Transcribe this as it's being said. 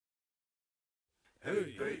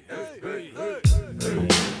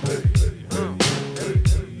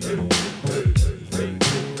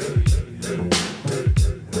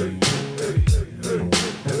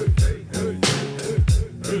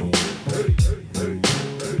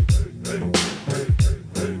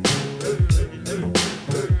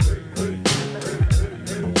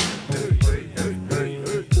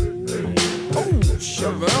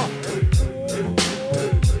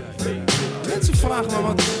Mensen vragen me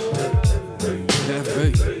wat is de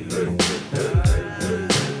FB.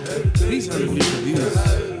 Wie zijn de brigadiers?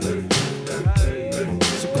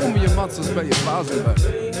 Ze komen je matzels bij je baas erbij.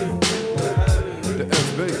 De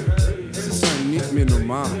FB, ze zijn niet meer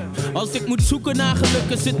normaal. Als ik moet zoeken naar geluk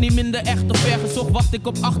is het niet minder echt of ver gezocht. Wacht ik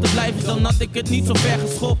op achterblijvers, dan had ik het niet zo ver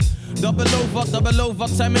geschopt. Dat beloof wat,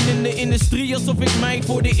 zijn men in de industrie. Alsof ik mij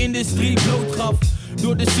voor de industrie bloot gaf.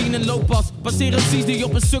 Door de scene en looppas passeren MC's die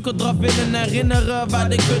op een sukkeldraf willen herinneren waar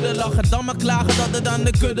de kudde lag. En dan maar klagen dat het aan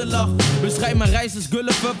de kudde lag. Beschrijf mijn reis als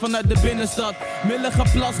Gulliver vanuit de binnenstad. Millige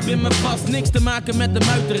plas, bin me vast, niks te maken met de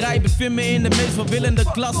muiterij. Bevind me in de meest welwillende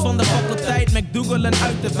klas van de faculteit. McDougal en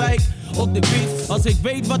uit de wijk, op de beat. Als ik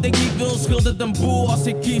weet wat ik niet wil, scheelt het een boel als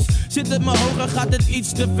ik kies. Zit het me hoger, gaat het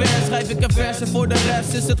iets te ver. Schrijf ik een vers en voor de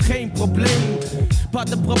rest is het geen probleem.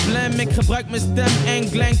 Wat een probleem, ik gebruik mijn stem en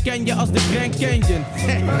Glen ken je als de Grand Canyon.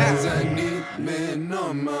 Wij zijn niet meer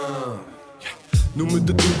normaal. Noem het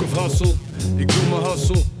de doek of hassel, ik doe mijn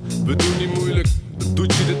hassel. We doen niet moeilijk, dat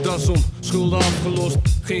doet je de das om. Schulden afgelost,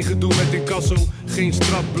 geen gedoe met incasso. Geen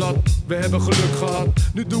strafblad, we hebben geluk gehad.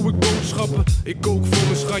 Nu doe ik boodschappen, ik kook voor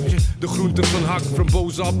mijn schatje. De groenten van hak,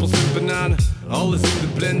 frambozappels en bananen. Alles in de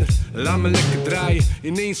blender, laat me lekker draaien.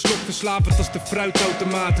 In één slok verslavend als de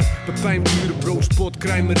fruitautomaten. Pepijn, buren, broodspot,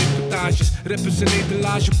 krijmen, reportages. Rappers en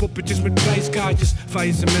etalage, poppetjes met prijskaartjes.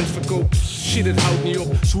 Faillissement verkoop, shit het houdt niet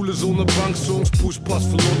op. Zoelen zonder banksongs, poespas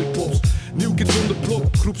voor lollipops. Nieuw kids zonder blok,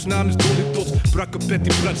 groepsnaam is Dolly Tots. Brakke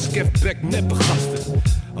petty brats, kefback, neppe gasten.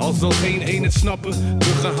 Al zal geen een het snappen, we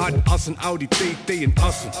gaan hard als een Audi TT in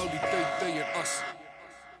Assen.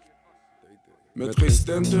 Met geen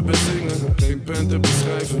stem te bezingen, geen pen te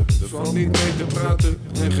beschrijven. Er valt niet mee te praten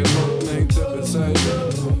en geen lot mee te becijden.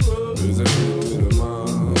 We zijn niet meer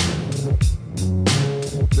normaal.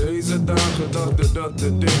 Deze dagen dachten dat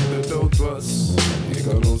de dit de dood was. Je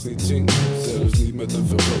kan ons niet zien, zelfs niet met een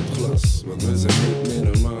vergrootglas. Want we zijn niet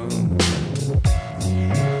meer normaal.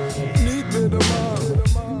 Niet meer normaal.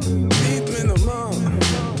 Niet meer normaal.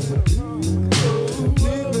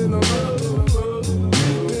 Niet meer normaal.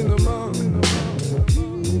 Niet meer normaal.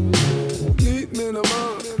 Niet meer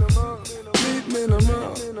normaal. Niet meer normaal.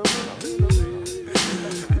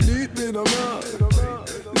 Niet meer normaal.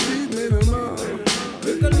 Niet meer normaal.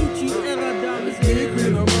 De Colucci era, dames en heren. Niet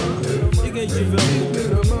meer normaal. Ik heet je welkom. Niet meer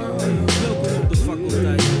normaal. Welkom op de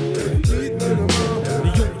faculteit. Niet meer normaal. De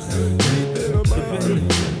jongens, Niet meer normaal. de bende,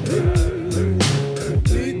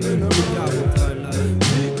 Niet meer normaal. de kabeltruilui.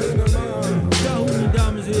 Niet meer normaal. Kahoeni,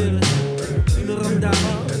 dames en heren. De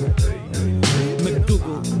Randama.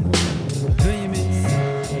 McDougal. Benjamin.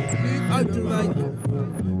 Uit de wijk.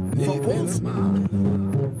 Van ons.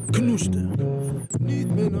 Knoester.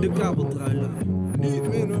 De kabeltruilui. Niet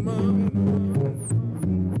meer normaal.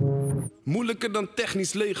 Moeilijker dan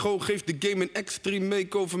technisch Lego geeft de game een extreme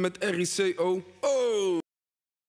makeover met RICO.